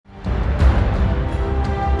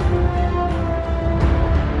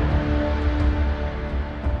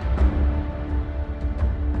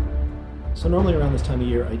So normally around this time of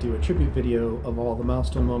year I do a tribute video of all the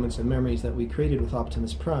milestone moments and memories that we created with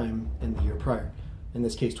Optimus Prime in the year prior, in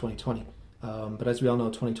this case 2020. But as we all know,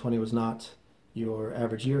 2020 was not your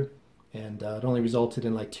average year, and it only resulted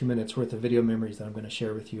in like 2 minutes worth of video memories that I'm going to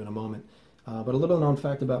share with you in a moment. But a little known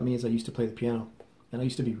fact about me is I used to play the piano, and I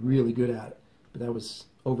used to be really good at it, but that was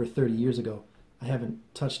over 30 years ago. I haven't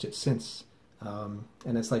touched it since, and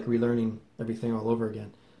it's like relearning everything all over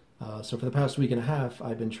again. So for the past week and a half,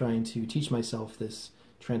 I've been trying to teach myself this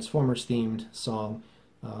Transformers-themed song,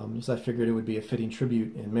 because I figured it would be a fitting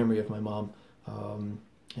tribute in memory of my mom, and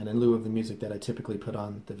in lieu of the music that I typically put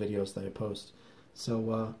on the videos that I post.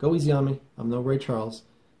 So go easy on me. I'm no Ray Charles,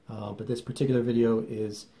 but this particular video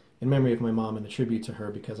is in memory of my mom and a tribute to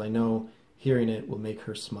her, because I know hearing it will make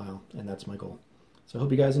her smile, and that's my goal. So I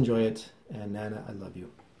hope you guys enjoy it, and Nana, I love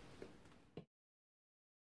you.